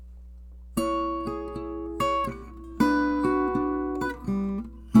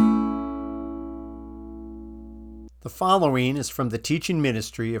The following is from the teaching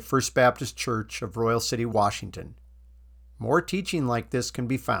ministry of First Baptist Church of Royal City, Washington. More teaching like this can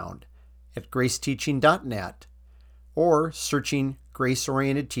be found at graceteaching.net or searching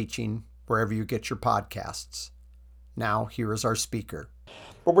Grace-Oriented Teaching wherever you get your podcasts. Now, here is our speaker.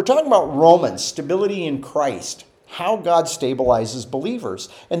 But we're talking about Romans, stability in Christ, how God stabilizes believers.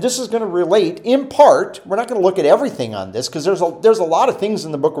 And this is going to relate, in part, we're not going to look at everything on this because there's a lot of things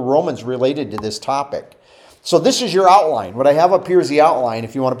in the book of Romans related to this topic. So this is your outline. What I have up here is the outline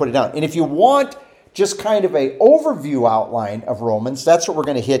if you want to put it down. And if you want just kind of an overview outline of Romans, that's what we're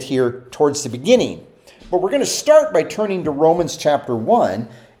going to hit here towards the beginning. But we're going to start by turning to Romans chapter 1.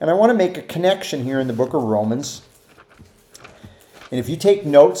 And I want to make a connection here in the book of Romans. And if you take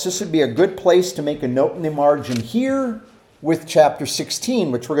notes, this would be a good place to make a note in the margin here with chapter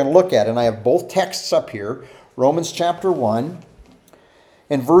 16, which we're going to look at. And I have both texts up here, Romans chapter 1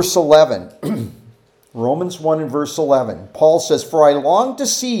 and verse 11. Romans 1 and verse 11. Paul says, "For I long to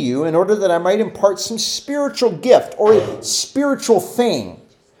see you in order that I might impart some spiritual gift or a spiritual thing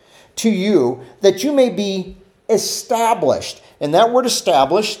to you, that you may be established." And that word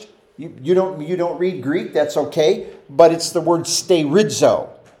established, you don't read Greek, that's okay, but it's the word sterizo.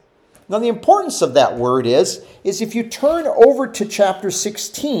 Now the importance of that word is if you turn over to chapter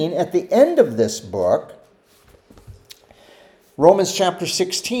 16 at the end of this book, Romans chapter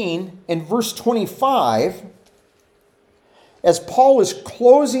 16 and verse 25, as Paul is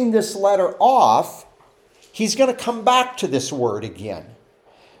closing this letter off, he's going to come back to this word again.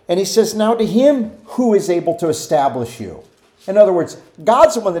 And he says, "Now to him who is able to establish you." In other words,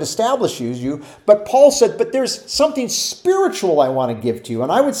 God's the one that establishes you, but Paul said, but there's something spiritual I want to give to you.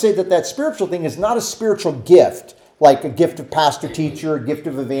 And I would say that spiritual thing is not a spiritual gift, like a gift of pastor-teacher, a gift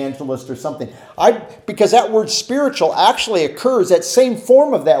of evangelist or something. Because that word spiritual actually occurs, that same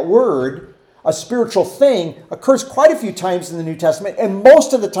form of that word, a spiritual thing, occurs quite a few times in the New Testament, and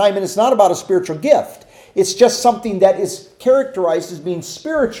most of the time it's not about a spiritual gift. It's just something that is characterized as being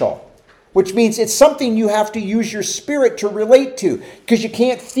spiritual, which means it's something you have to use your spirit to relate to, because you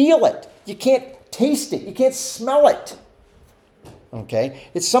can't feel it, you can't taste it, you can't smell it. Okay?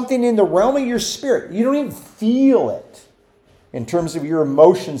 It's something in the realm of your spirit. You don't even feel it in terms of your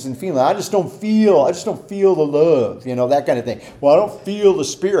emotions and feeling. I just don't feel the love, that kind of thing. Well, I don't feel the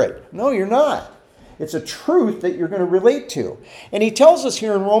Spirit. No, you're not. It's a truth that you're going to relate to. And he tells us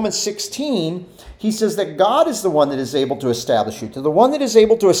here in Romans 16, he says that God is the one that is able to establish you. To the one that is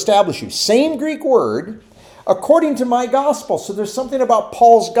able to establish you. Same Greek word, according to my gospel. So there's something about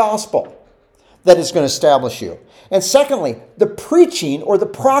Paul's gospel that is going to establish you. And secondly, the preaching or the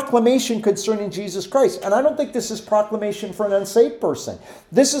proclamation concerning Jesus Christ. And I don't think this is proclamation for an unsaved person.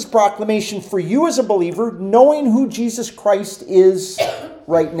 This is proclamation for you as a believer, knowing who Jesus Christ is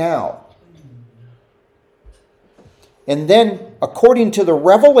right now. And then, according to the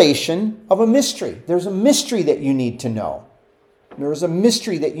revelation of a mystery. There's a mystery that you need to know. There's a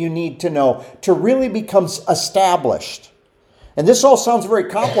mystery that you need to know to really become established. And this all sounds very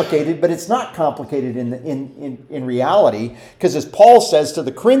complicated, but it's not complicated in reality, because as Paul says to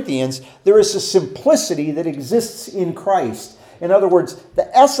the Corinthians, there is a simplicity that exists in Christ. In other words,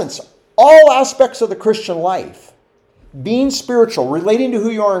 the essence, all aspects of the Christian life, being spiritual, relating to who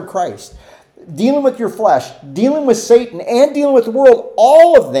you are in Christ, dealing with your flesh, dealing with Satan, and dealing with the world,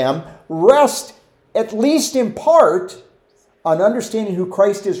 all of them rest, at least in part, on understanding who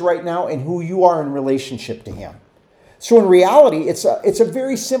Christ is right now and who you are in relationship to him. So in reality, it's a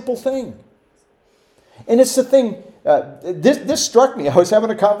very simple thing. And it's the thing, this struck me. I was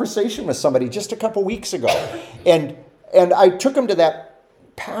having a conversation with somebody just a couple weeks ago. And I took him to that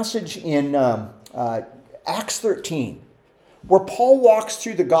passage in Acts 13, where Paul walks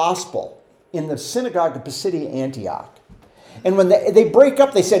through the gospel in the synagogue of Pisidia, Antioch. And when they break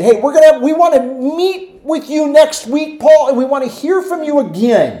up, they said, "Hey, we want to meet with you next week, Paul, and we want to hear from you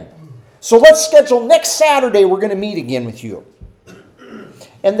again. So let's schedule next Saturday, we're going to meet again with you."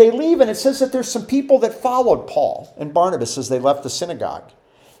 And they leave, and it says that there's some people that followed Paul and Barnabas as they left the synagogue.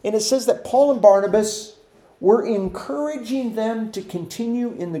 And it says that Paul and Barnabas were encouraging them to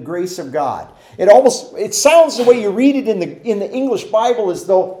continue in the grace of God. It sounds the way you read it in the English Bible as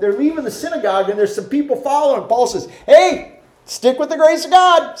though they're leaving the synagogue and there's some people following. Paul says, "Hey, stick with the grace of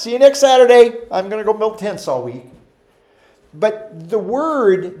God. See you next Saturday. I'm going to go build tents all week." But the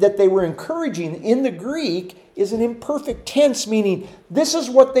word that they were encouraging in the Greek is an imperfect tense, meaning this is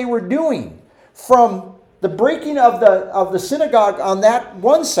what they were doing. From the breaking of the synagogue on that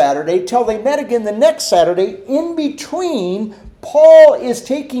one Saturday till they met again the next Saturday, in between, Paul is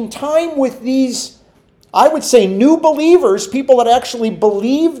taking time with these, I would say, new believers, people that actually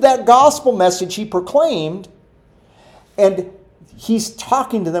believed that gospel message he proclaimed, And he's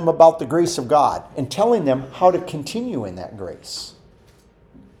talking to them about the grace of God and telling them how to continue in that grace.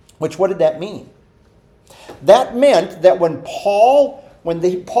 Which, what did that mean? That meant that when Paul, and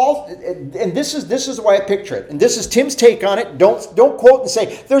this is the way I picture it, and this is Tim's take on it. Don't quote and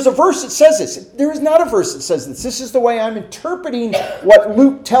say, there's a verse that says this. There is not a verse that says this. This is the way I'm interpreting what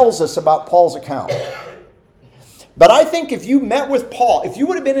Luke tells us about Paul's account. But I think if you met with Paul, if you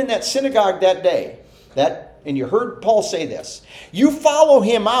would have been in that synagogue that day, and you heard Paul say this, you follow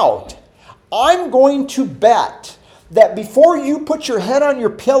him out, I'm going to bet that before you put your head on your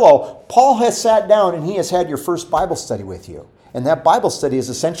pillow, Paul has sat down and he has had your first Bible study with you. And that Bible study is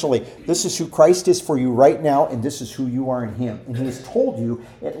essentially, this is who Christ is for you right now, and this is who you are in him. And he has told you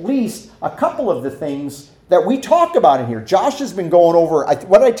at least a couple of the things that we talk about in here. Josh has been going over,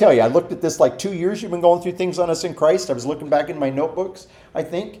 what did I tell you? I looked at this like 2 years. You've been going through things on us in Christ. I was looking back in my notebooks, I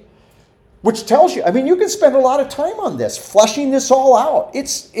think. Which tells you, you can spend a lot of time on this, fleshing this all out.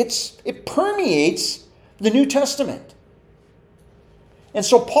 It permeates the New Testament. And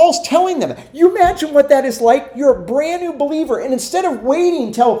so Paul's telling them, you imagine what that is like? You're a brand new believer, and instead of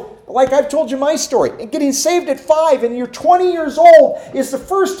waiting till, like I've told you my story, and getting saved at 5 and you're 20 years old is the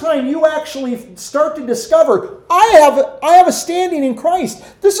first time you actually start to discover, I have a standing in Christ.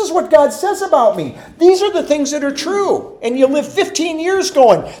 This is what God says about me. These are the things that are true. And you live 15 years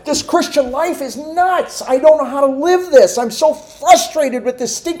going, this Christian life is nuts. I don't know how to live this. I'm so frustrated with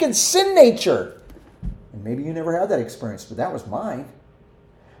this stinking sin nature. And maybe you never had that experience, but that was mine.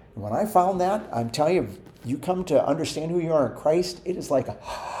 And when I found that, I'm telling you, you come to understand who you are in Christ, it is like a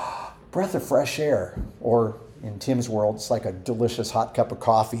breath of fresh air. Or in Tim's world, it's like a delicious hot cup of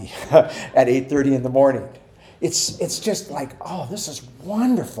coffee at 8:30 in the morning. It's just like, oh, this is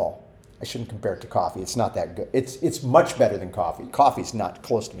wonderful. I shouldn't compare it to coffee. It's not that good. It's much better than coffee. Coffee's not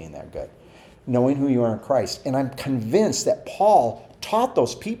close to being that good. Knowing who you are in Christ. And I'm convinced that Paul taught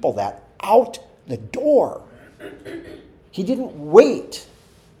those people that out the door. He didn't wait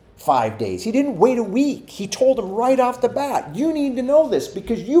 5 days. He didn't wait a week. He told them right off the bat, you need to know this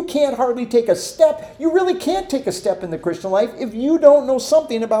because you can't hardly take a step. You really can't take a step in the Christian life if you don't know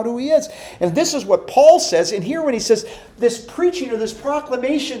something about who he is. And this is what Paul says. And here when he says this preaching or this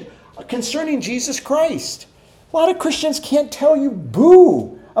proclamation concerning Jesus Christ, a lot of Christians can't tell you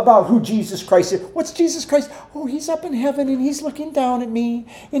boo about who Jesus Christ is. What's Jesus Christ? Oh, he's up in heaven and he's looking down at me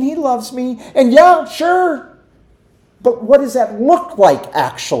and he loves me. And yeah, sure. But what does that look like,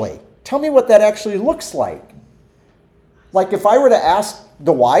 actually? Tell me what that actually looks like. Like if I were to ask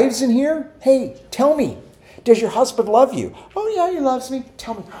the wives in here, hey, tell me, does your husband love you? Oh, yeah, he loves me.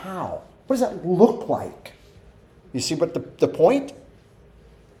 Tell me how. What does that look like? You see what the point?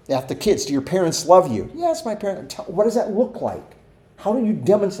 Ask the kids, do your parents love you? Yes, my parents. What does that look like? How do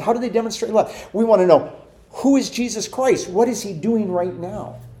they demonstrate love? We want to know, who is Jesus Christ? What is he doing right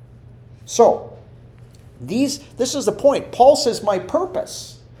now? So, this is the point. Paul says, my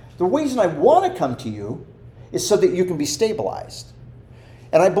purpose, the reason I want to come to you is so that you can be stabilized.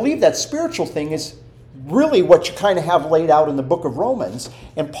 And I believe that spiritual thing is really what you kind of have laid out in the book of Romans.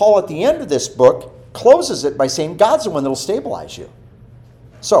 And Paul at the end of this book closes it by saying God's the one that will stabilize you.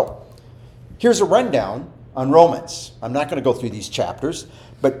 So, here's a rundown on Romans. I'm not going to go through these chapters,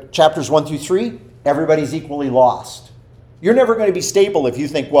 but chapters 1 through 3, everybody's equally lost. You're never going to be stable if you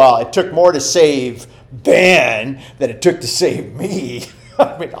think, well, it took more to save Ben than it took to save me.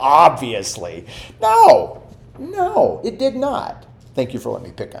 I mean, obviously. No, it did not. Thank you for letting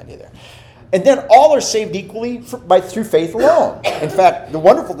me pick on you there. And then all are saved equally through faith alone. In fact, the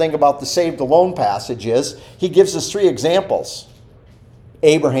wonderful thing about the saved alone passage is he gives us 3 examples.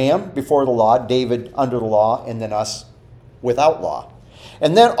 Abraham before the law, David under the law, and then us without law.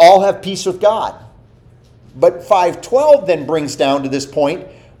 And then all have peace with God. But 5:12 then brings down to this point,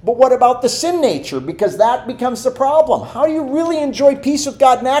 but what about the sin nature? Because that becomes the problem. How do you really enjoy peace with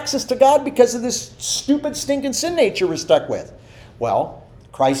God and access to God because of this stupid, stinking sin nature we're stuck with? Well,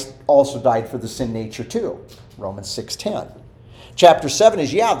 Christ also died for the sin nature too. Romans 6:10. Chapter 7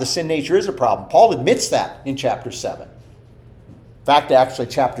 is, the sin nature is a problem. Paul admits that in chapter 7. In fact, actually,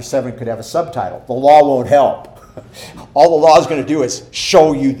 chapter 7 could have a subtitle. The law won't help. All the law is going to do is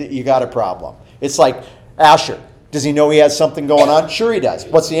show you that you got a problem. It's like Asher. Does he know he has something going on? Sure he does.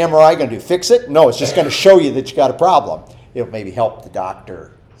 What's the MRI going to do? Fix it? No, it's just going to show you that you got a problem. It'll maybe help the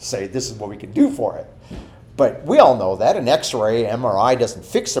doctor say this is what we can do for it. But we all know that an X-ray, MRI doesn't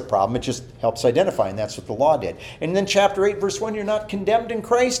fix the problem. It just helps identify, and that's what the law did. And then chapter 8, verse 1, you're not condemned in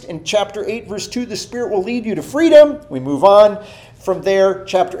Christ. In chapter 8, verse 2, the Spirit will lead you to freedom. We move on. From there,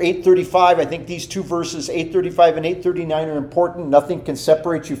 chapter 8:35, I think these 2 verses, 8:35 and 8:39, are important. Nothing can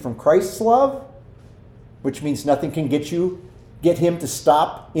separate you from Christ's love. which means nothing can get him to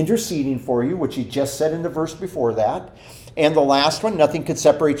stop interceding for you, which he just said in the verse before that. And the last one, nothing can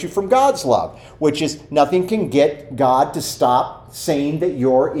separate you from God's love, which is nothing can get God to stop saying that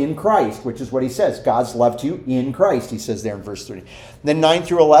you're in Christ, which is what he says. God's love to you in Christ, he says there in verse 30. Then 9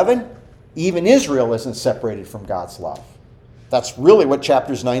 through 11, even Israel isn't separated from God's love. That's really what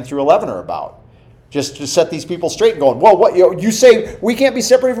chapters 9 through 11 are about. Just to set these people straight and going, well, what you say we can't be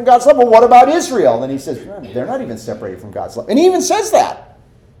separated from God's love. Well, what about Israel? And he says, they're not even separated from God's love. And he even says that.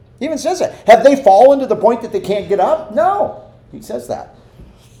 He even says that. Have they fallen to the point that they can't get up? No. He says that.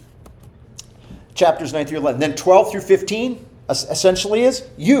 Chapters 9 through 11. Then 12 through 15 essentially is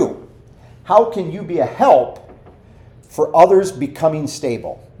you. How can you be a help for others becoming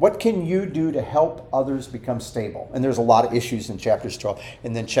stable? What can you do to help others become stable? And there's a lot of issues in chapters 12.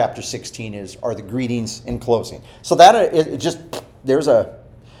 And then chapter 16 are the greetings in closing. So there's a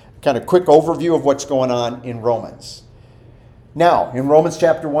kind of quick overview of what's going on in Romans. Now, in Romans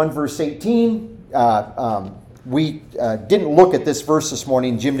chapter 1, verse 18, we didn't look at this verse this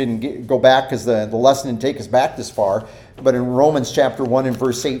morning. Jim didn't go back because the lesson didn't take us back this far. But in Romans chapter 1 and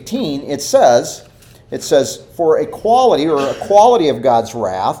verse 18, it says, for a quality of God's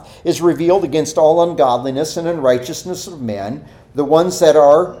wrath is revealed against all ungodliness and unrighteousness of men, the ones that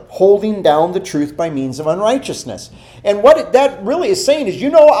are holding down the truth by means of unrighteousness. And what that really is saying is,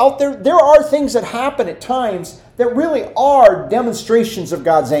 out there are things that happen at times that really are demonstrations of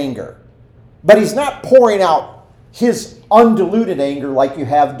God's anger. But he's not pouring out his undiluted anger like you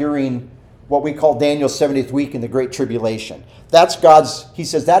have during what we call Daniel's 70th week in the Great Tribulation. He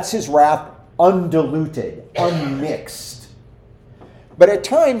says that's his wrath undiluted, unmixed. But at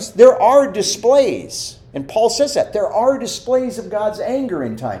times there are displays. And Paul says that. There are displays of God's anger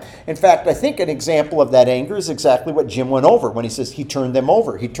in time. In fact, I think an example of that anger is exactly what Jim went over when he says he turned them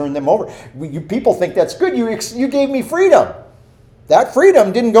over. He turned them over. You people think that's good. You gave me freedom. That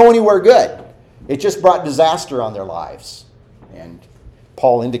freedom didn't go anywhere good. It just brought disaster on their lives. And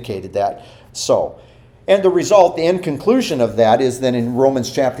Paul indicated that. And the result, the end conclusion of that is then in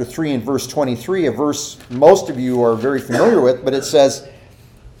Romans chapter 3 and verse 23, a verse most of you are very familiar with, but it says,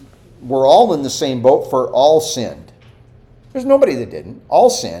 we're all in the same boat, for all sinned. There's nobody that didn't. All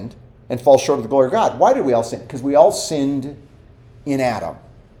sinned and fall short of the glory of God. Why did we all sin? Because we all sinned in Adam.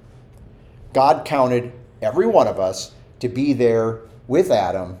 God counted every one of us to be there with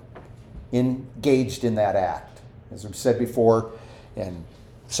Adam, engaged in that act. As I've said before, and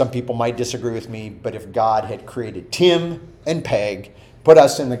some people might disagree with me, but if God had created Tim and Peg, put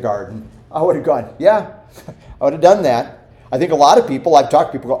us in the garden, I would have gone, yeah, I would have done that. I think a lot of people, I've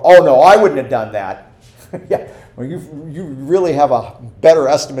talked to people go, oh no, I wouldn't have done that. Yeah, well, you really have a better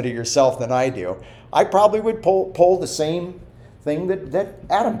estimate of yourself than I do. I probably would pull the same thing that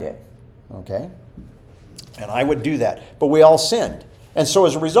Adam did, okay? And I would do that. But we all sinned. And so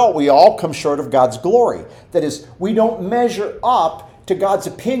as a result, we all come short of God's glory. That is, we don't measure up to God's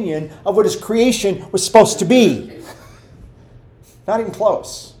opinion of what his creation was supposed to be. Not even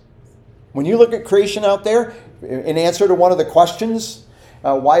close. When you look at creation out there, in answer to one of the questions,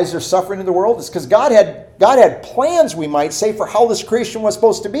 why is there suffering in the world? It's because God had plans, we might say, for how this creation was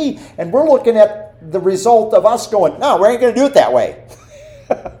supposed to be. And we're looking at the result of us going, no, we ain't going to do it that way.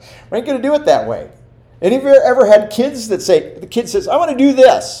 We ain't going to do it that way. Any of you ever had kids that say, the kid says, I want to do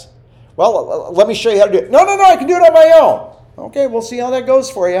this. Well, let me show you how to do it. No, I can do it on my own. Okay, we'll see how that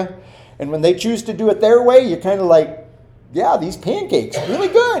goes for you. And when they choose to do it their way, you're kind of like, yeah, these pancakes, really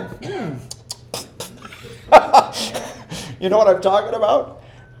good. You know what I'm talking about?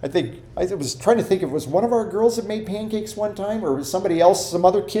 I was trying to think if it was one of our girls that made pancakes one time, or was somebody else, some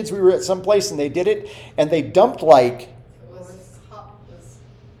other kids, we were at some place and they did it, and they dumped like...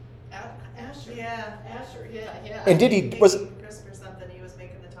 Asher. Yeah, Asher, yeah. And did he... Crisp or something, he was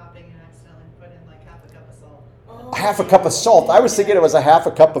making the topping and accidentally put in like half a cup of salt. Oh, half a cup of salt. I was thinking it was a half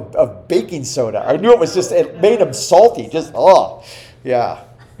a cup of baking soda. I knew it made them salty. Yeah.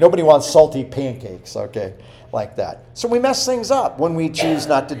 Nobody wants salty pancakes, okay, like that. So we mess things up when we choose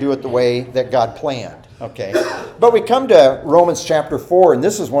not to do it the way that God planned, okay? But we come to Romans chapter 4, and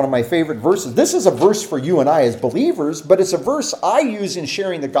this is one of my favorite verses. This is a verse for you and I as believers, but it's a verse I use in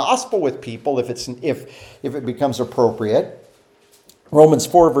sharing the gospel with people if it becomes appropriate. Romans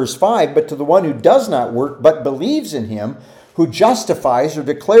 4, verse 5, but to the one who does not work but believes in him, who justifies or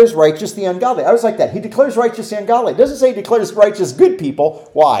declares righteous the ungodly. I was like that. He declares righteous the ungodly. It doesn't say he declares righteous good people.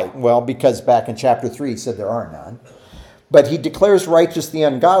 Why? Well, because back in chapter 3 he said there are none. But he declares righteous the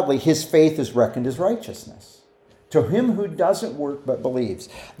ungodly. His faith is reckoned as righteousness. To him who doesn't work but believes.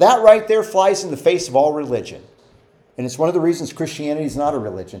 That right there flies in the face of all religion. And it's one of the reasons Christianity is not a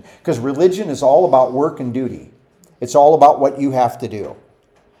religion. Because religion is all about work and duty. It's all about what you have to do.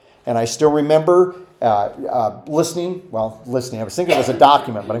 And I still remember listening, I was thinking it was a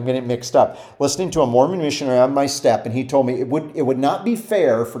document, but I'm getting it mixed up. Listening to a Mormon missionary on my step, and he told me it would not be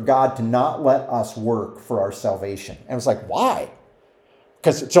fair for God to not let us work for our salvation. And I was like, why?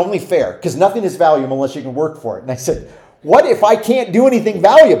 Because it's only fair. Because nothing is valuable unless you can work for it. And I said, what if I can't do anything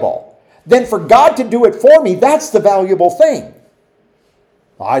valuable? Then for God to do it for me, that's the valuable thing.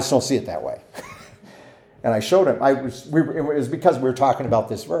 Well, I just don't see it that way. And I showed him, it was because we were talking about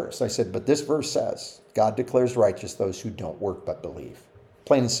this verse. I said, but this verse says, God declares righteous those who don't work but believe.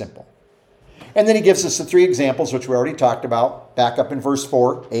 Plain and simple. And then he gives us the 3 examples, which we already talked about. Back up in verse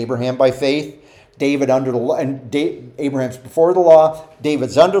 4, Abraham by faith, David under the law, and Abraham's before the law,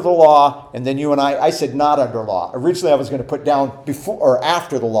 David's under the law, and then you and I said not under law. Originally I was going to put down before or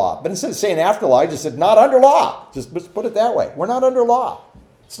after the law, but instead of saying after law, I just said not under law. Just let's put it that way. We're not under law.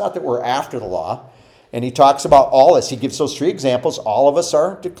 It's not that we're after the law. And he talks about all this. He gives those 3 examples. All of us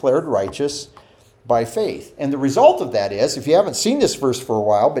are declared righteous by faith. And the result of that is, if you haven't seen this verse for a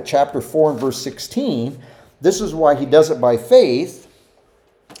while, but chapter 4 and verse 16, this is why he does it by faith.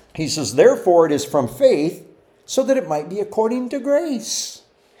 He says, therefore it is from faith, so that it might be according to grace,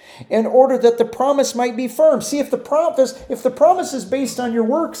 in order that the promise might be firm. See, if the promise is based on your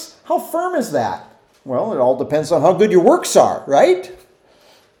works, how firm is that? Well, it all depends on how good your works are, right?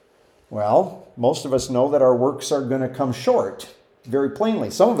 Well, most of us know that our works are going to come short, very plainly.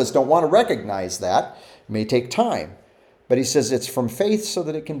 Some of us don't want to recognize that. It may take time. But he says it's from faith so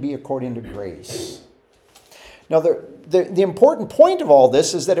that it can be according to grace. Now, the important point of all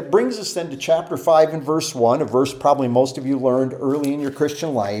this is that it brings us then to chapter 5 and verse 1, a verse probably most of you learned early in your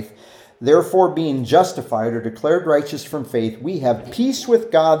Christian life. Therefore, being justified or declared righteous from faith, we have peace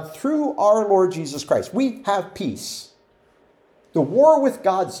with God through our Lord Jesus Christ. We have peace. The war with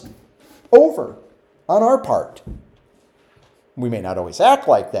God's over on our part. We may not always act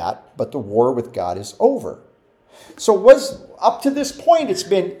like that, but the war with God is over. So up to this point, it's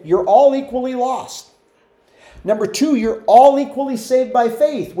been, you're all equally lost. Number 2, you're all equally saved by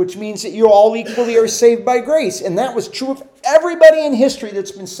faith, which means that you all equally are saved by grace. And that was true of everybody in history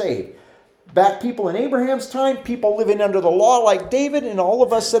that's been saved. Back people in Abraham's time, people living under the law like David, and all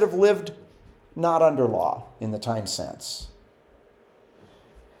of us that have lived not under law in the time since.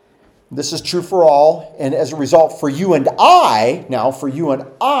 This is true for all, and as a result, for you and I,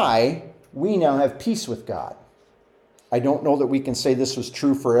 we now have peace with God. I don't know that we can say this was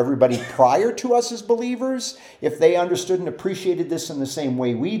true for everybody prior to us as believers, if they understood and appreciated this in the same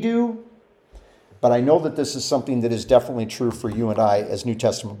way we do. But I know that this is something that is definitely true for you and I as New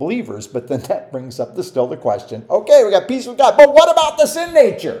Testament believers. But then that brings up the question, okay, we got peace with God, but what about the sin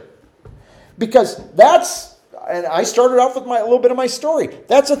nature? Because and I started off with a little bit of my story.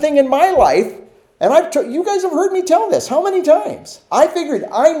 That's a thing in my life, and you guys have heard me tell this. How many times? I figured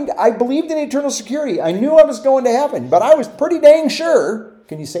I believed in eternal security. I knew I was going to heaven, but I was pretty dang sure.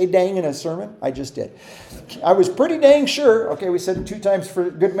 Can you say dang in a sermon? I just did. I was pretty dang sure. Okay, we said it 2 times for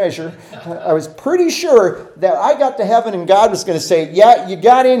good measure. I was pretty sure that I got to heaven and God was going to say, yeah, you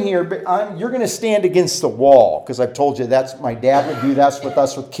got in here, but you're going to stand against the wall. Because I've told you that's my dad would do that with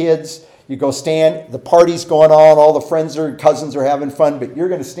us with kids. You go stand, the party's going on, all the friends or cousins are having fun, but you're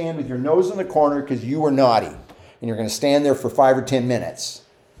going to stand with your nose in the corner because you were naughty. And you're going to stand there for 5 or 10 minutes.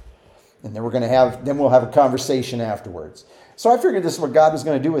 And then we'll have a conversation afterwards. So I figured this is what God was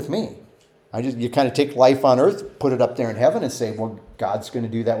going to do with me. You kind of take life on earth, put it up there in heaven and say, well, God's going to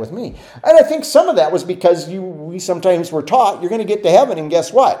do that with me. And I think some of that was because we sometimes were taught you're going to get to heaven and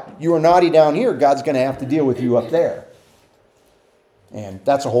guess what? You were naughty down here, God's going to have to deal with you up there. And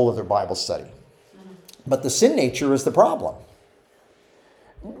that's a whole other Bible study. But the sin nature is the problem.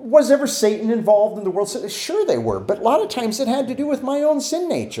 Was ever Satan involved in the world? Sure they were, but a lot of times it had to do with my own sin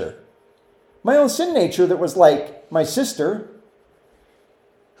nature. My own sin nature that was like my sister,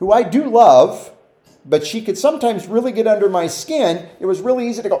 who I do love, but she could sometimes really get under my skin. It was really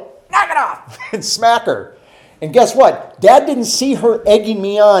easy to go, knock it off, and smack her. And guess what? Dad didn't see her egging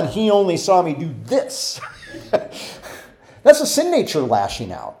me on. He only saw me do this. That's a sin nature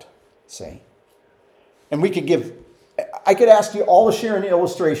lashing out, see? And I could ask you all to share an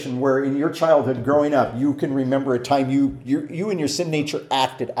illustration where in your childhood growing up, you can remember a time you and your sin nature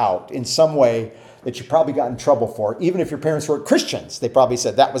acted out in some way that you probably got in trouble for. Even if your parents were Christians, they probably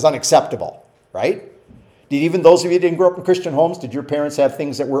said that was unacceptable, right? Did even those of you who didn't grow up in Christian homes, did your parents have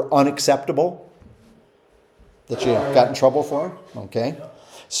things that were unacceptable that you got in trouble for? Okay.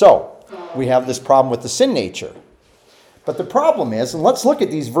 So we have this problem with the sin nature. But the problem is, and let's look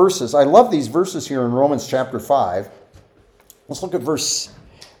at these verses. I love these verses here in Romans chapter 5. Let's look at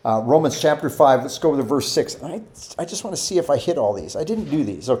Romans chapter 5. Let's go to verse 6. I just want to see if I hit all these. I didn't do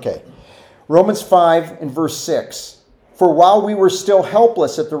these. Okay. Romans 5 and verse 6. For while we were still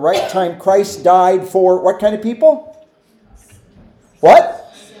helpless, at the right time Christ died for what kind of people?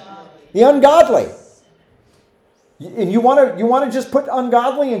 What? The ungodly. And you want to just put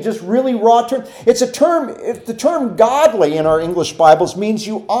ungodly in just really raw terms? It's a term, the term godly in our English Bibles means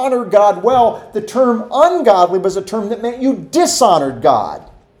you honor God well. The term ungodly was a term that meant you dishonored God.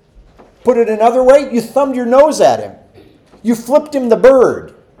 Put it another way, you thumbed your nose at him. You flipped him the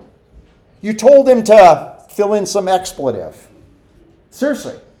bird. You told him to fill in some expletive.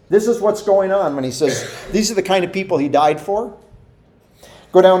 Seriously, this is what's going on when he says, these are the kind of people he died for.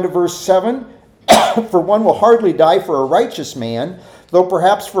 Go down to verse 7. For one will hardly die for a righteous man, though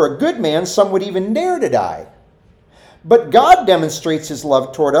perhaps for a good man some would even dare to die. But God demonstrates his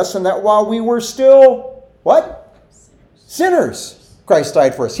love toward us in that while we were still, what? Sinners. Christ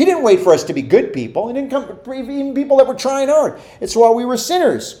died for us. He didn't wait for us to be good people. He didn't come for even people that were trying hard. It's while we were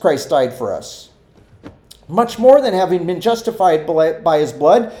sinners, Christ died for us. Much more than having been justified by his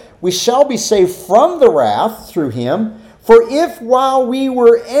blood, we shall be saved from the wrath through him. For if while we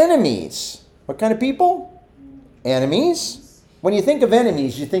were enemies... What kind of people? Enemies. When you think of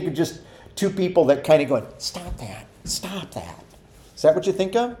enemies, you think of just two people that kind of going, stop that, stop that. Is that what you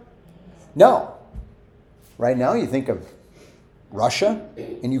think of? No. Right now you think of Russia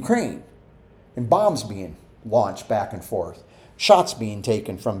and Ukraine and bombs being launched back and forth, shots being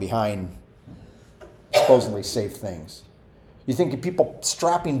taken from behind supposedly safe things. You think of people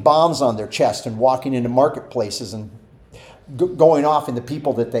strapping bombs on their chest and walking into marketplaces and going off into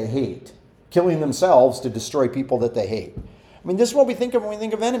people that they hate. Killing themselves to destroy people that they hate. I mean, this is what we think of when we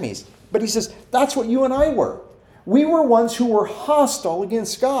think of enemies. But he says, that's what you and I were. We were ones who were hostile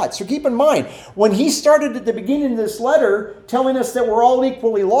against God. So keep in mind, when he started at the beginning of this letter telling us that we're all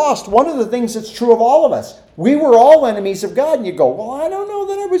equally lost, one of the things that's true of all of us, we were all enemies of God. And you go, well, I don't know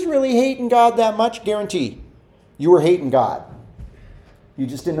that I was really hating God that much. Guarantee, you were hating God. You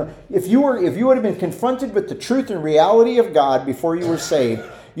just didn't know. If you would have been confronted with the truth and reality of God before you were saved,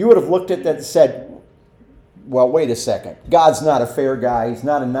 you would have looked at that and said, well, wait a second. God's not a fair guy. He's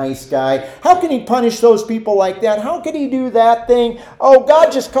not a nice guy. How can he punish those people like that? How can he do that thing? Oh, God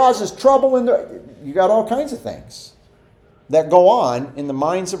just causes trouble. You got all kinds of things that go on in the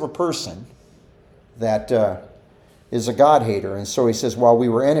minds of a person that is a God hater. And so he says, while we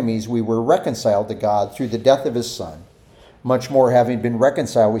were enemies, we were reconciled to God through the death of his Son. Much more, having been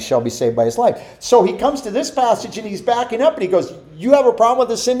reconciled, we shall be saved by his life. So he comes to this passage and he's backing up and he goes, you have a problem with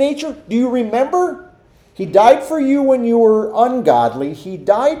the sin nature? Do you remember? He died for you when you were ungodly. He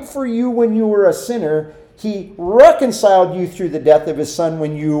died for you when you were a sinner. He reconciled you through the death of his Son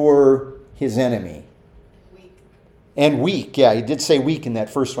when you were his enemy. Weak. And weak. Yeah, he did say weak in that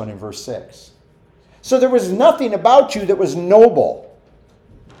first one in verse 6. So there was nothing about you that was noble.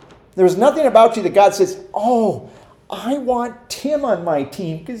 There was nothing about you that God says, oh, I want Tim on my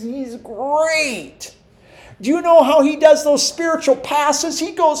team because he's great. Do you know how he does those spiritual passes?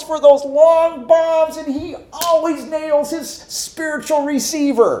 He goes for those long bombs and he always nails his spiritual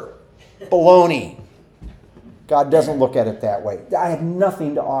receiver. Baloney. God doesn't look at it that way. I have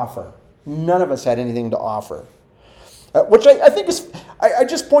nothing to offer. None of us had anything to offer. Which I think is, I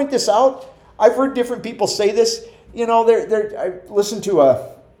just point this out. I've heard different people say this. You know, I listened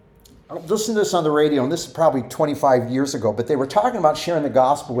to this on the radio, and this is probably 25 years ago, but they were talking about sharing the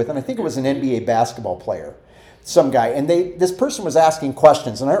gospel with, and I think it was an NBA basketball player, some guy, and this person was asking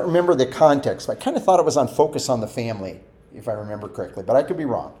questions, and I don't remember the context, but I kind of thought it was on Focus on the Family, if I remember correctly, but I could be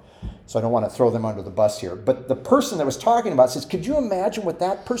wrong, so I don't want to throw them under the bus here. But the person that was talking about says, could you imagine what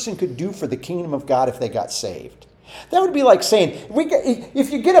that person could do for the kingdom of God if they got saved? That would be like saying,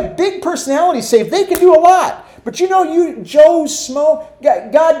 if you get a big personality saved, they can do a lot. But you know, you, Joe Smo,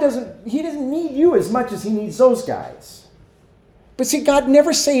 God doesn't need you as much as he needs those guys. But see, God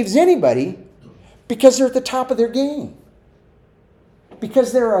never saves anybody because they're at the top of their game.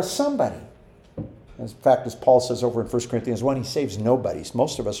 Because they're a somebody. In fact, as Paul says over in 1 Corinthians 1, he saves nobodies.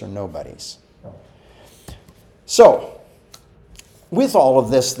 Most of us are nobodies. So, with all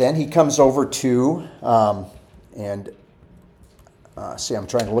of this then, he comes over to... see, I'm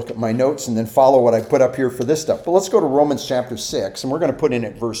trying to look at my notes and then follow what I put up here for this stuff. But let's go to Romans chapter 6, and we're going to put in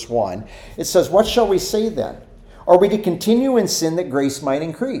at verse 1. It says, what shall we say then? Are we to continue in sin that grace might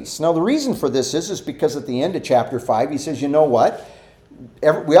increase? Now, the reason for this is because at the end of chapter 5, he says, you know what?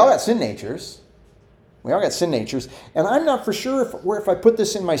 We all got sin natures. We all got sin natures. And I'm not for sure if I put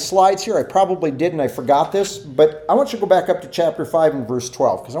this in my slides here. I probably did, and I forgot this. But I want you to go back up to chapter 5 and verse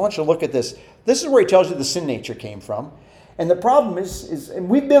 12, because I want you to look at this. This is where he tells you the sin nature came from. And the problem is, and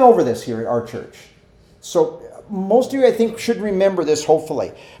we've been over this here at our church. So most of you, I think, should remember this,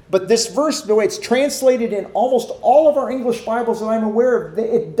 hopefully. But this verse, the way it's translated in almost all of our English Bibles that I'm aware of,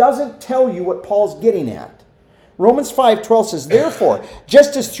 it doesn't tell you what Paul's getting at. Romans 5:12 says, therefore,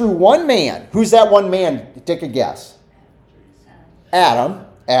 just as through one man, who's that one man? Take a guess. Adam,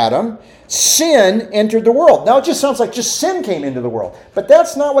 sin entered the world. Now it just sounds like just sin came into the world. But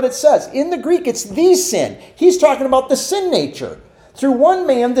that's not what it says. In the Greek, it's the sin. He's talking about the sin nature. Through one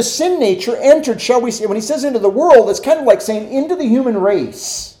man, the sin nature entered, shall we say. When he says into the world, it's kind of like saying into the human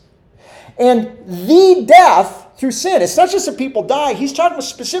race. And the death through sin. It's not just that people die. He's talking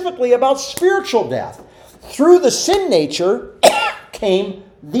specifically about spiritual death. Through the sin nature came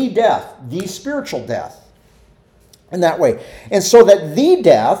the death, the spiritual death. In that way. And so that the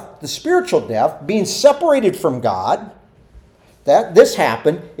death, the spiritual death, being separated from God, that this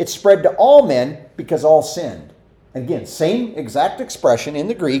happened, it spread to all men because all sinned. Again, same exact expression in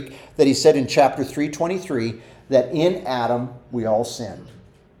the Greek that he said in chapter 3:23, that in Adam we all sinned.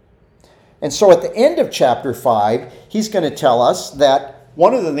 And so at the end of chapter 5, he's going to tell us that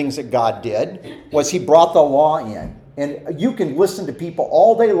one of the things that God did was he brought the law in. And you can listen to people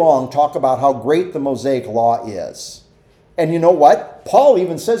all day long talk about how great the Mosaic law is. And you know what? Paul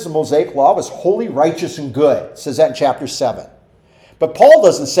even says the Mosaic law was holy, righteous, and good. It says that in chapter 7. But Paul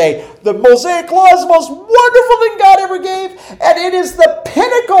doesn't say the Mosaic law is the most wonderful thing God ever gave, and it is the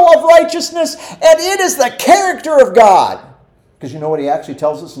pinnacle of righteousness, and it is the character of God. Because you know what he actually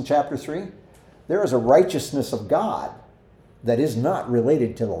tells us in chapter 3? There is a righteousness of God that is not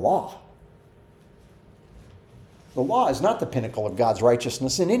related to the law. The law is not the pinnacle of God's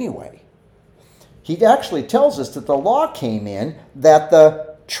righteousness in any way. He actually tells us that the law came in that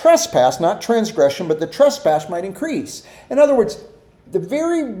the trespass, not transgression, but the trespass might increase. In other words, the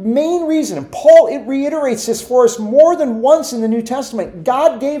very main reason, and Paul it reiterates this for us more than once in the New Testament,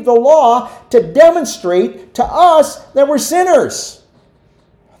 God gave the law to demonstrate to us that we're sinners,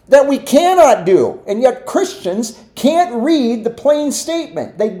 that we cannot do. And yet Christians can't read the plain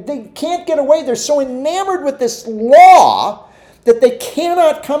statement. They can't get away. They're so enamored with this law that they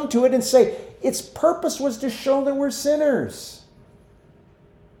cannot come to it and say, its purpose was to show that we're sinners.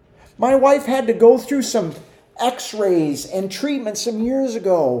 My wife had to go through some x-rays and treatment some years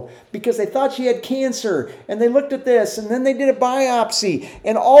ago because they thought she had cancer, and they looked at this, and then they did a biopsy,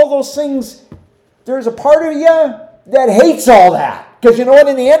 and all those things. There's a part of you that hates all that, because you know what,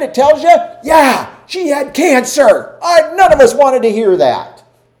 in the end it tells you, yeah, she had cancer. None of us wanted to hear that.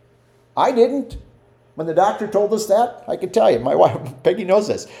 I didn't. When the doctor told us that, I can tell you, my wife, Peggy knows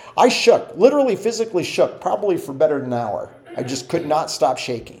this. I shook, literally physically shook, probably for better than an hour. I just could not stop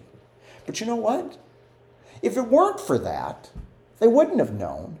shaking. But you know what? If it weren't for that, they wouldn't have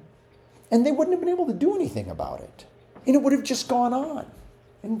known, and they wouldn't have been able to do anything about it. And it would have just gone on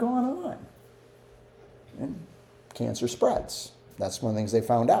and gone on. And cancer spreads. That's one of the things they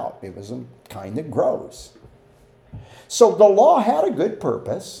found out. It was a kind that grows. So the law had a good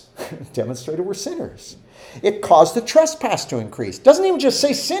purpose. It demonstrated we're sinners. It caused the trespass to increase. It doesn't even just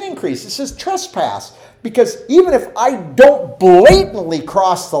say sin increase. It says trespass. Because even if I don't blatantly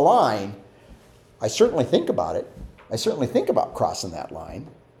cross the line, I certainly think about it. I certainly think about crossing that line.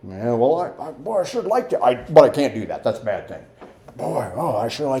 Yeah, well, I should like to, but I can't do that. That's a bad thing. Boy, I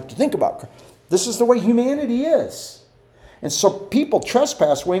sure like to think about. This is the way humanity is. And so people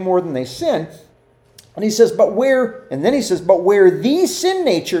trespass way more than they sin. And he says, but where the sin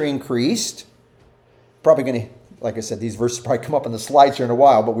nature increased, probably going to, like I said, these verses probably come up in the slides here in a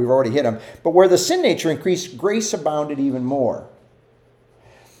while, but we've already hit them. But where the sin nature increased, grace abounded even more.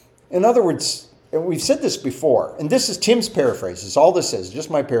 In other words, and we've said this before, and this is Tim's paraphrase. It's all this is, just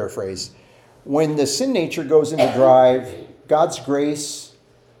my paraphrase. When the sin nature goes into drive, God's grace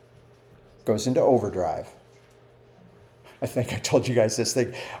goes into overdrive. I think I told you guys this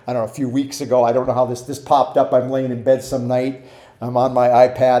thing, I don't know, a few weeks ago. I don't know how this popped up. I'm laying in bed some night. I'm on my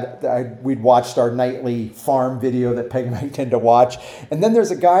iPad. We'd watched our nightly farm video that Peg and I tend to watch. And then there's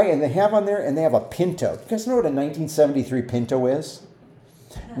a guy, and they have on there, and they have a Pinto. You guys know what a 1973 Pinto is?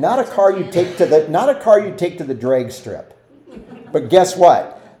 Not a car you take to the drag strip. But guess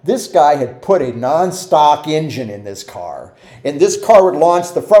what? This guy had put a non-stock engine in this car. And this car would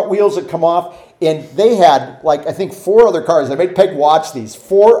launch, the front wheels would come off, and they had, I think 4 other cars. I made Peg watch these.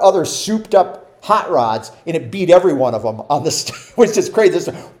 4 other souped up hot rods, and it beat every one of them on the which is crazy. This,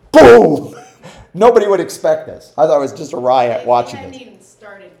 boom! Nobody would expect this. I thought it was just a riot watching this. Even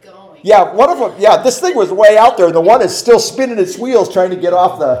started going. Yeah, one of them. Yeah, this thing was way out there, and the one is still spinning its wheels trying to get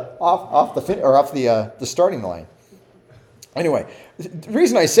off the starting line. Anyway, The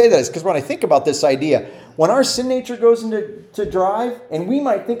reason I say that is because when I think about this idea, when our sin nature goes into drive, and we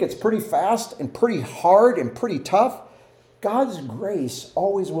might think it's pretty fast and pretty hard and pretty tough, God's grace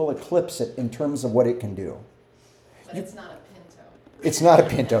always will eclipse it in terms of what it can do. But it's not a Pinto. It's not a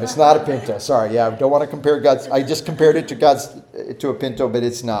Pinto. It's not a Pinto. Sorry, I don't want to compare God's. I just compared it to a Pinto, but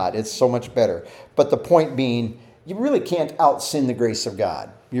it's not. It's so much better. But the point being, you really can't out-sin the grace of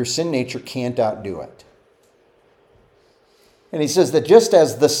God. Your sin nature can't outdo it. And he says that just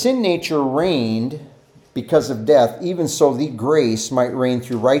as the sin nature reigned because of death, even so the grace might reign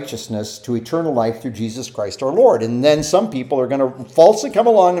through righteousness to eternal life through Jesus Christ our Lord. And then some people are going to falsely come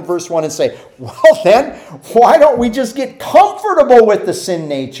along in verse 1 and say, well then, why don't we just get comfortable with the sin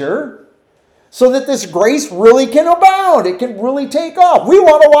nature so that this grace really can abound? It can really take off. We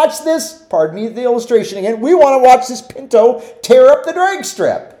want to watch this, pardon me the illustration again, we want to watch this Pinto tear up the drag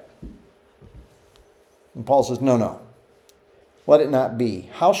strip. And Paul says, no. Let it not be.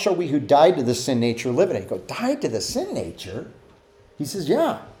 How shall we who died to the sin nature live in it? You go, died to the sin nature? He says,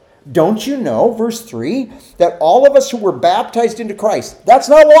 yeah. Don't you know, verse 3, that all of us who were baptized into Christ, that's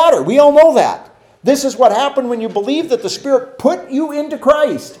not water. We all know that. This is what happened when you believe that the Spirit put you into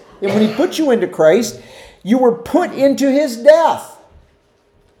Christ. And when he put you into Christ, you were put into his death.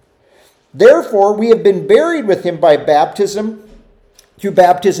 Therefore, we have been buried with him by baptism, through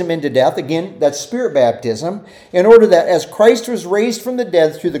baptism into death, again, that's spirit baptism, in order that as Christ was raised from the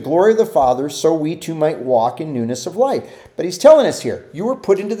dead through the glory of the Father, so we too might walk in newness of life. But he's telling us here, you were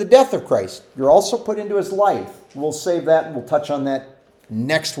put into the death of Christ. You're also put into his life. We'll save that and we'll touch on that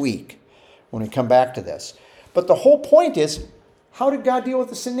next week when we come back to this. But the whole point is, how did God deal with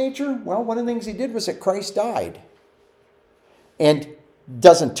the sin nature? Well, one of the things he did was that Christ died. And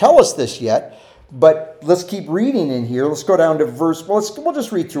doesn't tell us this yet, but let's keep reading in here. Let's go down to we'll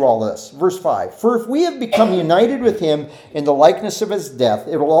just read through all this. Verse 5. For if we have become united with him in the likeness of his death,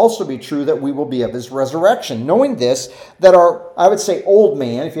 it will also be true that we will be of his resurrection. Knowing this, that our, I would say old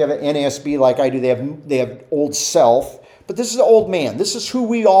man, if you have an NASB like I do, they have old self. But this is the old man. This is who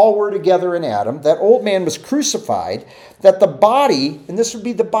we all were together in Adam. That old man was crucified, that the body, and this would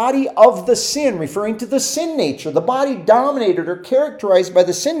be the body of the sin, referring to the sin nature, the body dominated or characterized by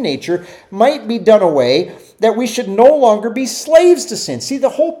the sin nature, might be done away, that we should no longer be slaves to sin. See, the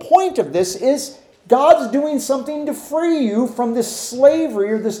whole point of this is God's doing something to free you from this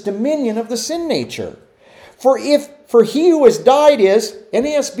slavery or this dominion of the sin nature. For he who has died is,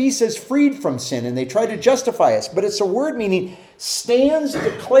 NASB says freed from sin, and they try to justify us, but it's a word meaning stands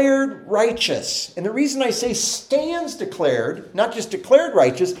declared righteous. And the reason I say stands declared, not just declared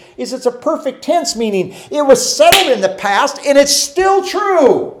righteous, is it's a perfect tense, meaning it was settled in the past and it's still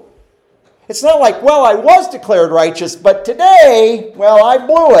true. It's not like, well, I was declared righteous, but today, well, I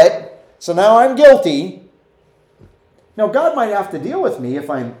blew it, so now I'm guilty. Now, God might have to deal with me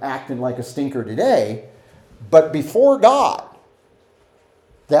if I'm acting like a stinker today, but before God,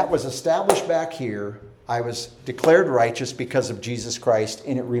 that was established back here. I was declared righteous because of Jesus Christ,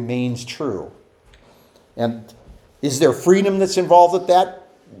 and it remains true. And is there freedom that's involved with that?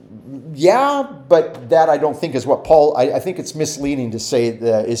 Yeah, but that I don't think is what Paul, I think it's misleading to say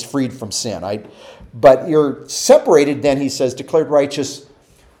that is freed from sin. But you're separated, then he says, declared righteous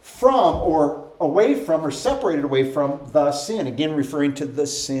from or away from or separated away from the sin. Again, referring to the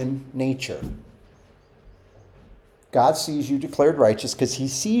sin nature. God sees you declared righteous because he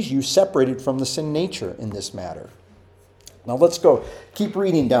sees you separated from the sin nature in this matter. Now let's go. Keep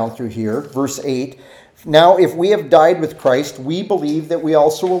reading down through here. Verse 8. Now if we have died with Christ, we believe that we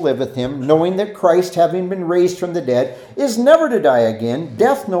also will live with him, knowing that Christ, having been raised from the dead, is never to die again.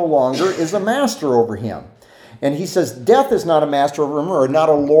 Death no longer is a master over him. And he says death is not a master over him or not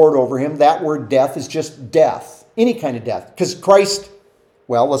a lord over him. That word death is just death. Any kind of death. Because Christ,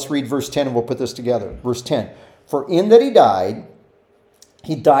 well, let's read verse 10 and we'll put this together. Verse 10. For in that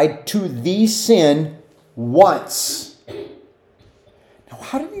he died to the sin once. Now,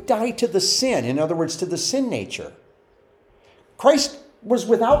 how did he die to the sin? In other words, to the sin nature. Christ was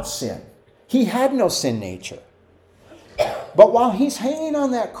without sin. He had no sin nature. But while he's hanging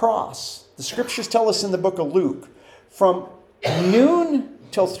on that cross, the scriptures tell us in the book of Luke, from noon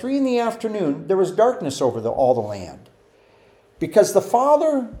till 3 in the afternoon, there was darkness over all the land. Because the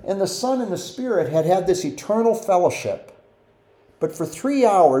Father and the Son and the Spirit had this eternal fellowship. But for 3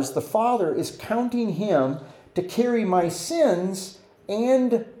 hours, the Father is counting him to carry my sins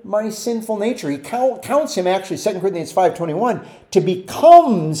and my sinful nature. He counts him, actually, 2 Corinthians 5:21, to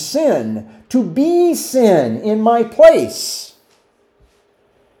become sin, to be sin in my place.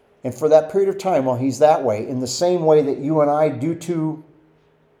 And for that period of time, while he's that way, in the same way that you and I, due to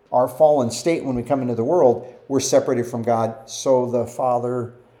our fallen state when we come into the world, we're separated from God. So the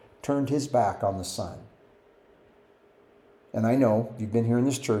Father turned his back on the Son. And I know, you've been here in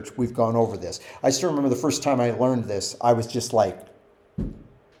this church, we've gone over this. I still remember the first time I learned this, I was just like,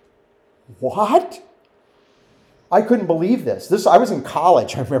 what? I couldn't believe this. I was in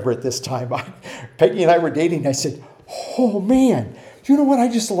college, I remember at this time. Peggy and I were dating. I said, oh man, do you know what I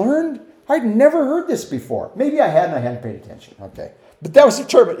just learned? I'd never heard this before. Maybe I had and I hadn't paid attention. Okay. But that was the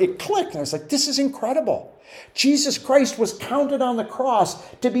term. It clicked. And I was like, this is incredible. Jesus Christ was counted on the cross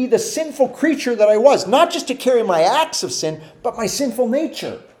to be the sinful creature that I was. Not just to carry my acts of sin, but my sinful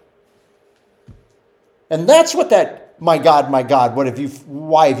nature. And that's what that, my God,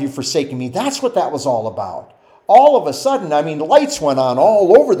 why have you forsaken me? That's what that was all about. All of a sudden, lights went on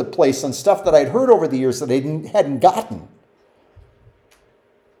all over the place on stuff that I'd heard over the years that I hadn't gotten.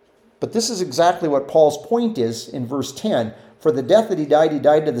 But this is exactly what Paul's point is in verse 10. For the death that he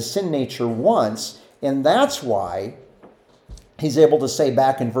died to the sin nature once. And that's why he's able to say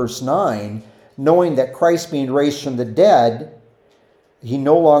back in verse 9, knowing that Christ being raised from the dead, he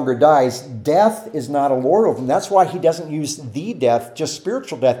no longer dies. Death is not a lord over him. That's why he doesn't use the death, just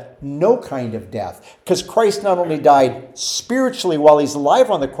spiritual death, no kind of death. Because Christ not only died spiritually while he's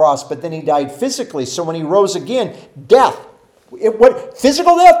alive on the cross, but then he died physically. So when he rose again, death,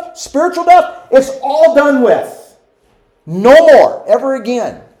 physical death, spiritual death, it's all done with. No more, ever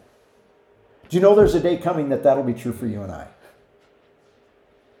again. Do you know there's a day coming that'll be true for you and I?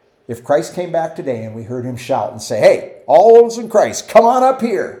 If Christ came back today and we heard him shout and say, hey, all those in Christ, come on up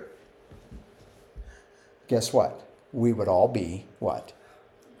here. Guess what? We would all be what?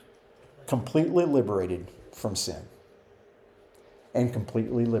 Completely liberated from sin. And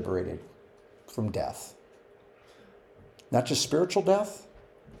completely liberated from death. Not just spiritual death,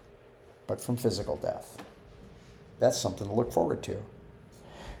 but from physical death. That's something to look forward to.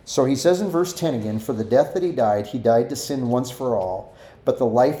 So he says in verse 10 again, for the death that he died to sin once for all, but the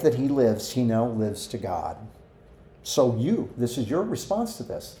life that he lives, he now lives to God. So this is your response to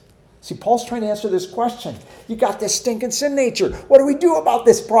this. See, Paul's trying to answer this question. You got this stinking sin nature. What do we do about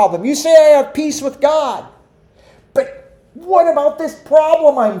this problem? You say I have peace with God. But what about this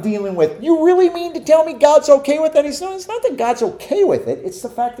problem I'm dealing with? You really mean to tell me God's okay with it? He says, no, it's not that God's okay with it. It's the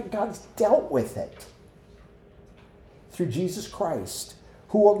fact that God's dealt with it. Through Jesus Christ,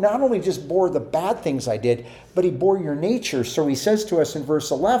 who not only just bore the bad things I did, but he bore your nature. So he says to us in verse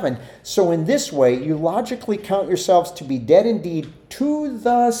 11, so in this way you logically count yourselves to be dead indeed to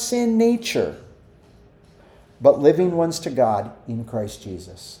the sin nature, but living ones to God in Christ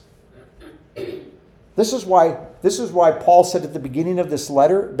Jesus. This is why Paul said at the beginning of this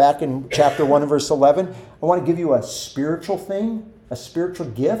letter, back in chapter 1 and verse 11, I want to give you a spiritual thing, a spiritual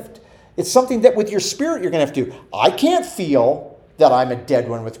gift. It's something that with your spirit you're going to have to do. I can't feel that I'm a dead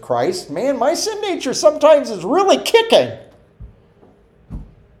one with Christ. Man, my sin nature sometimes is really kicking.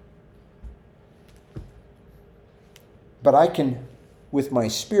 But I can, with my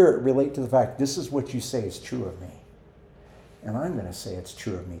spirit, relate to the fact this is what you say is true of me. And I'm going to say it's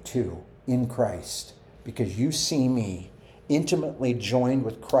true of me too, in Christ. Because you see me intimately joined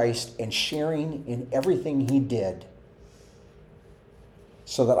with Christ and sharing in everything he did.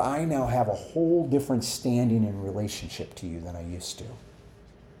 So that I now have a whole different standing in relationship to you than I used to.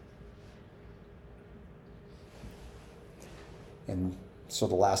 And so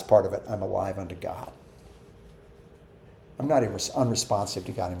the last part of it, I'm alive unto God. I'm not unresponsive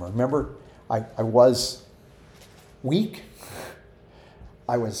to God anymore. Remember, I was weak.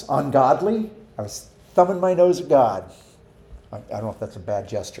 I was ungodly. I was thumbing my nose at God. I don't know if that's a bad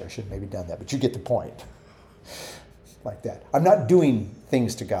gesture. I should have maybe done that, but you get the point. Like that. I'm not doing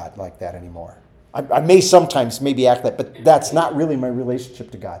things to God like that anymore. I may sometimes maybe act like that, but that's not really my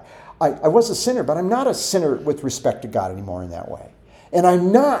relationship to God. I was a sinner, but I'm not a sinner with respect to God anymore in that way. And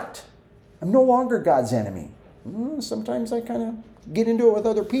I'm no longer God's enemy. Sometimes I kind of get into it with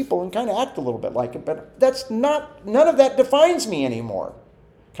other people and kind of act a little bit like it, but none of that defines me anymore.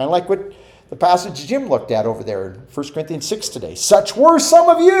 Kind of like what the passage Jim looked at over there in 1 Corinthians 6 today. Such were some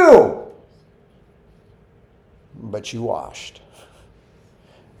of you. But you washed,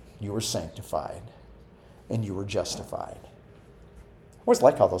 you were sanctified, and you were justified. I always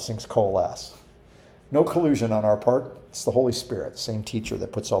like how those things coalesce. No collusion on our part. It's the Holy Spirit, same teacher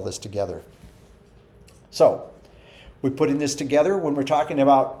that puts all this together. So, we're putting this together when we're talking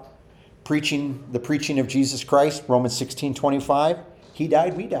about the preaching of Jesus Christ, Romans 16:25. He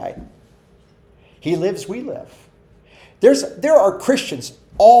died, we died. He lives, we live. There are Christians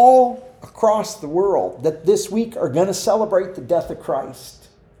all across the world that this week are going to celebrate the death of Christ.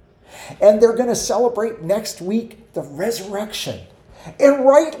 And they're going to celebrate next week the resurrection. And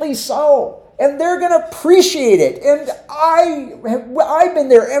rightly so. and they're going to appreciate it. And I've been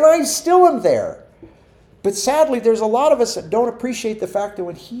there, and I still am there. But sadly, there's a lot of us that don't appreciate the fact that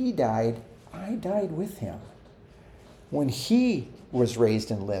when he died, I died with him. When he was raised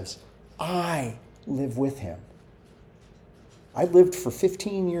and lives, I live with him. I lived for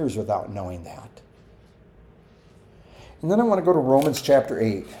 15 years without knowing that. And then I want to go to Romans chapter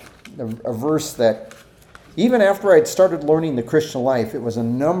 8, a verse that even after I'd started learning the Christian life, it was a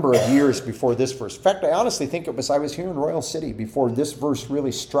number of years before this verse. In fact, I honestly think I was here in Royal City before this verse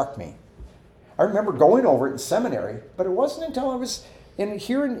really struck me. I remember going over it in seminary, but it wasn't until I was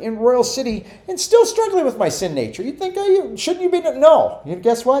here in Royal City and still struggling with my sin nature. You'd think, shouldn't you be? No.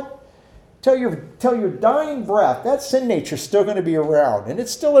 Guess what? Till your dying breath, that sin nature's still going to be around. And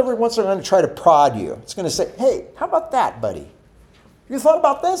it's still every once in a while going to try to prod you. It's going to say, hey, how about that, buddy? You thought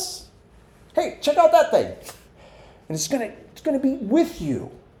about this? Hey, check out that thing. And it's going to be with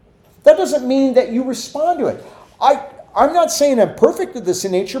you. That doesn't mean that you respond to it. I'm not saying I'm perfect at this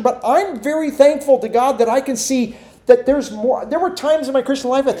in nature, but I'm very thankful to God that I can see that there's more. There were times in my Christian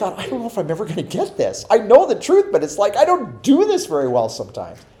life I thought, I don't know if I'm ever going to get this. I know the truth, but it's like I don't do this very well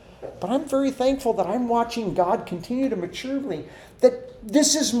sometimes. But I'm very thankful that I'm watching God continue to mature me, that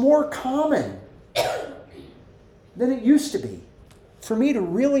this is more common than it used to be for me to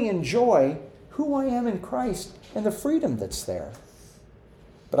really enjoy who I am in Christ and the freedom that's there.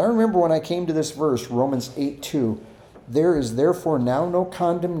 But I remember when I came to this verse, Romans 8:2, there is therefore now no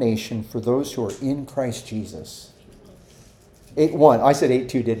condemnation for those who are in Christ Jesus. 8:1. I said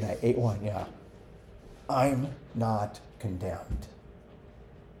 8:2, didn't I? 8:1, yeah. I'm not condemned.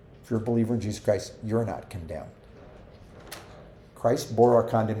 If you're a believer in Jesus Christ, you're not condemned. Christ bore our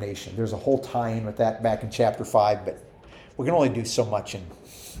condemnation. There's a whole tie-in with that back in chapter 5, but we can only do so much in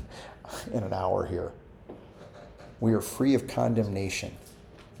an hour here. We are free of condemnation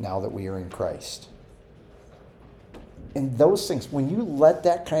now that we are in Christ. And those things, when you let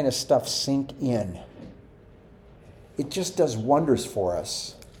that kind of stuff sink in, it just does wonders for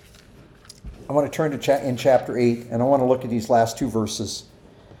us. I want to turn to in chapter 8, and I want to look at these last two verses.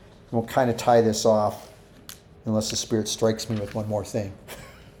 And we'll kind of tie this off, unless the Spirit strikes me with one more thing.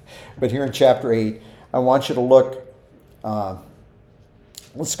 But here in chapter 8, I want you to look.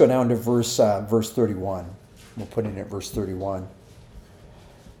 Let's go down to verse 31. We'll put it at verse 31.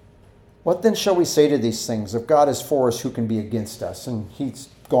 What then shall we say to these things? If God is for us, who can be against us? And he's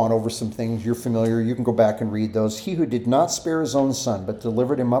gone over some things. You're familiar. You can go back and read those. He who did not spare his own son, but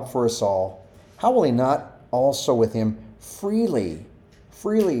delivered him up for us all, how will he not also with him freely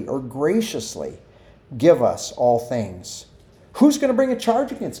or graciously give us all things? Who's going to bring a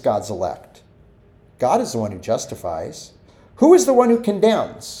charge against God's elect? God is the one who justifies. Who is the one who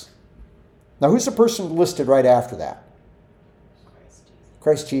condemns? Now, who's the person listed right after that?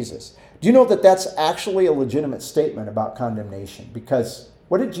 Christ Jesus. Do you know that that's actually a legitimate statement about condemnation? Because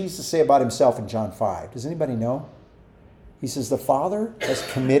what did Jesus say about himself in John 5? Does anybody know? He says, the Father has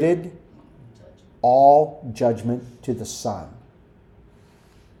committed all judgment to the Son.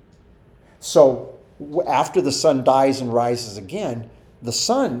 So after the Son dies and rises again, the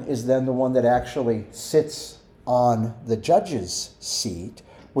Son is then the one that actually sits on the judge's seat,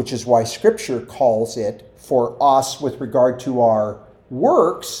 which is why Scripture calls it, for us with regard to our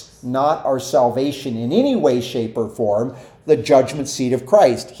works, not our salvation in any way, shape, or form, the judgment seat of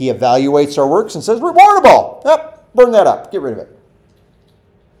Christ. He evaluates our works and says, rewardable. Yep, burn that up. Get rid of it.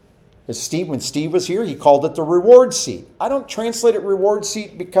 When Steve was here, he called it the reward seat. I don't translate it reward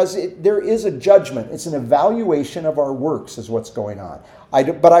seat because there is a judgment. It's an evaluation of our works is what's going on.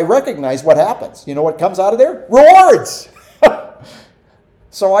 But I recognize what happens. You know what comes out of there? Rewards!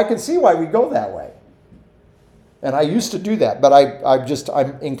 So I can see why we go that way. And I used to do that, but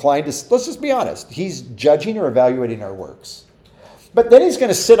I'm inclined to, let's just be honest. He's judging or evaluating our works. But then he's going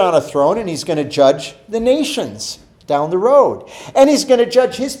to sit on a throne and he's going to judge the nations down the road. And he's going to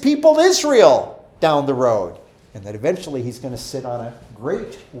judge his people Israel down the road. And then eventually he's going to sit on a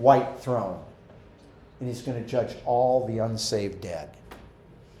great white throne. And he's going to judge all the unsaved dead.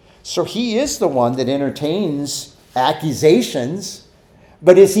 So he is the one that entertains accusations.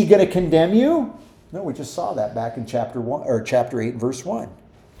 But is he going to condemn you? No, we just saw that back in chapter 8, verse 1.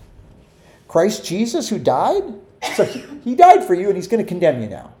 Christ Jesus who died? So he died for you and he's going to condemn you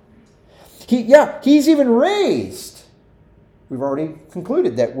now. He's even raised. We've already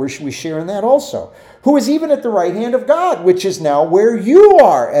concluded that we share in that also. Who is even at the right hand of God, which is now where you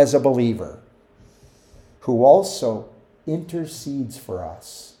are as a believer. Who also intercedes for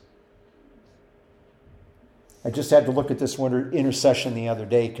us. I just had to look at this intercession the other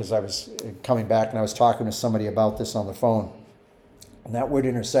day because I was coming back and I was talking to somebody about this on the phone. And that word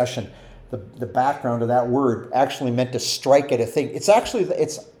intercession, the background of that word actually meant to strike at a thing. It's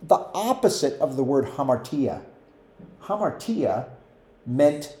the opposite of the word hamartia. Hamartia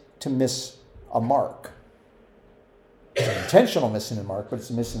meant to miss a mark. It's an intentional missing the mark, but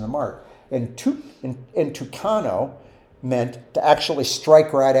it's missing the mark. And tukano meant to actually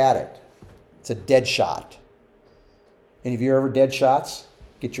strike right at it. It's a dead shot. Any of you ever dead shots?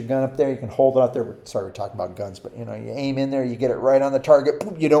 Get your gun up there, you can hold it out there. Sorry, we're talking about guns, but you aim in there, you get it right on the target,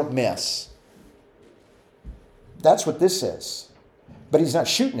 boom, you don't miss. That's what this is. But he's not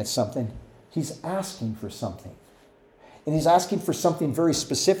shooting at something, he's asking for something. And he's asking for something very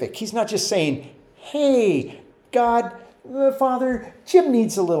specific. He's not just saying, hey, God, Father, Jim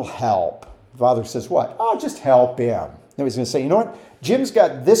needs a little help. The Father says what? Oh, just help him. No, he's going to say, you know what? Jim's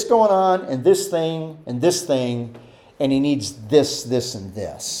got this going on and this thing, and he needs this, this, and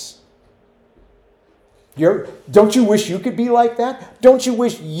this. Don't you wish you could be like that? Don't you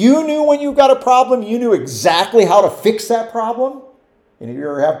wish you knew when you've got a problem, you knew exactly how to fix that problem? And if you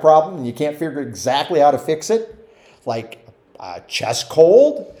ever have a problem and you can't figure exactly how to fix it, like a chest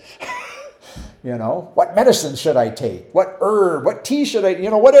cold, what medicine should I take? What herb? What tea should I?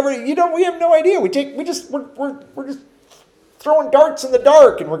 Whatever. We have no idea. We're just throwing darts in the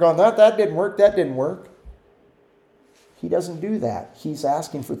dark, and we're going, that didn't work. That didn't work. He doesn't do that. He's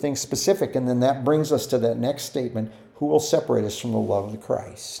asking for things specific. And then that brings us to that next statement. Who will separate us from the love of the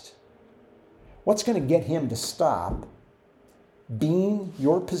Christ? What's going to get him to stop being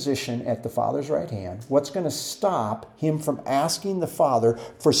your position at the Father's right hand? What's going to stop him from asking the Father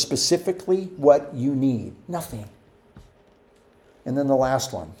for specifically what you need? Nothing. And then the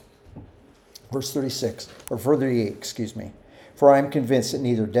last one. Verse 38, For I am convinced that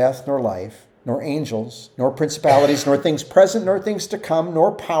neither death nor life, nor angels, nor principalities, nor things present, nor things to come,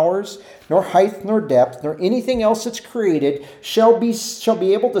 nor powers, nor height, nor depth, nor anything else that's created shall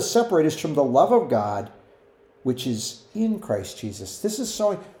be able to separate us from the love of God, which is in Christ Jesus. This is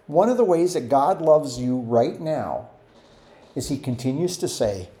one of the ways that God loves you right now is he continues to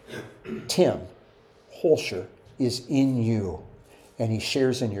say, Tim Holscher is in you, and he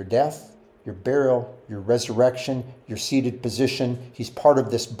shares in your death, your burial, your resurrection, your seated position. He's part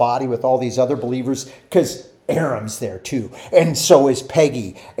of this body with all these other believers because Aram's there too. And so is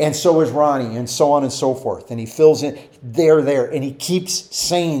Peggy. And so is Ronnie. And so on and so forth. And he fills in, they're there. And he keeps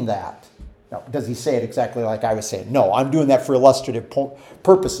saying that. Now, does he say it exactly like I was saying? No, I'm doing that for illustrative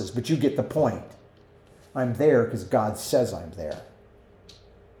purposes. But you get the point. I'm there because God says I'm there.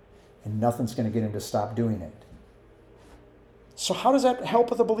 And nothing's going to get him to stop doing it. So how does that help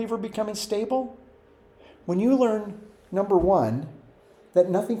with a believer becoming stable? When you learn, number one,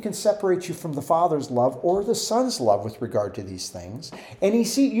 that nothing can separate you from the Father's love or the Son's love with regard to these things. And you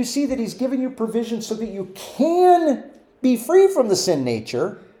see that he's given you provision so that you can be free from the sin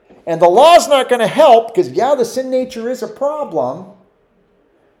nature. And the law's not going to help because, the sin nature is a problem.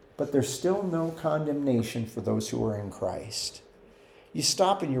 But there's still no condemnation for those who are in Christ. You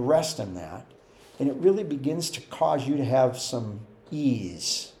stop and you rest in that. And it really begins to cause you to have some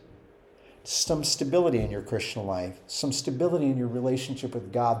ease, some stability in your Christian life, some stability in your relationship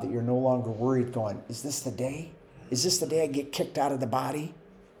with God, that you're no longer worried going, is this the day? Is this the day I get kicked out of the body?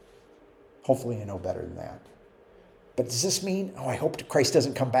 Hopefully you know better than that. But does this mean, I hope Christ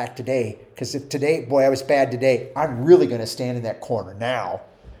doesn't come back today, because if today, I was bad today, I'm really going to stand in that corner now.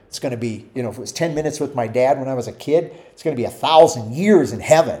 It's going to be, if it was 10 minutes with my dad when I was a kid, it's going to be 1,000 years in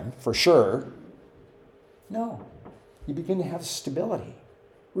heaven for sure. No, you begin to have stability,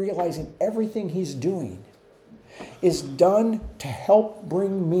 realizing everything he's doing is done to help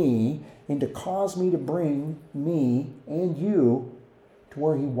bring me and to cause me to bring me and you to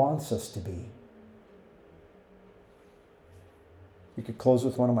where he wants us to be. We could close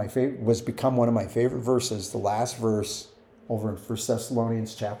with become one of my favorite verses, the last verse over in 1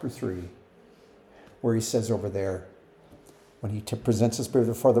 Thessalonians chapter 3, where he says over there, when he presents us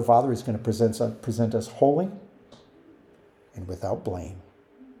before the Father, he's going to present us holy and without blame.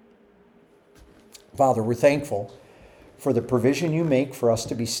 Father, we're thankful for the provision you make for us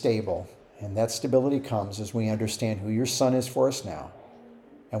to be stable. And that stability comes as we understand who your Son is for us now,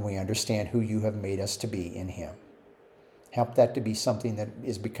 and we understand who you have made us to be in him. Help that to be something that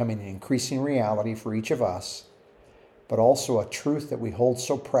is becoming an increasing reality for each of us, but also a truth that we hold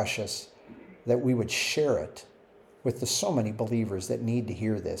so precious that we would share it with so many believers that need to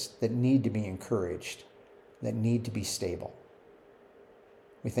hear this, that need to be encouraged, that need to be stable.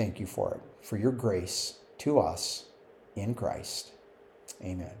 We thank you for it, for your grace to us in Christ.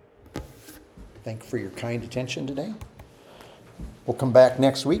 Amen. Thank you for your kind attention today. We'll come back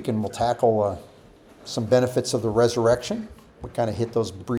next week and we'll tackle some benefits of the resurrection. We kind of hit those brief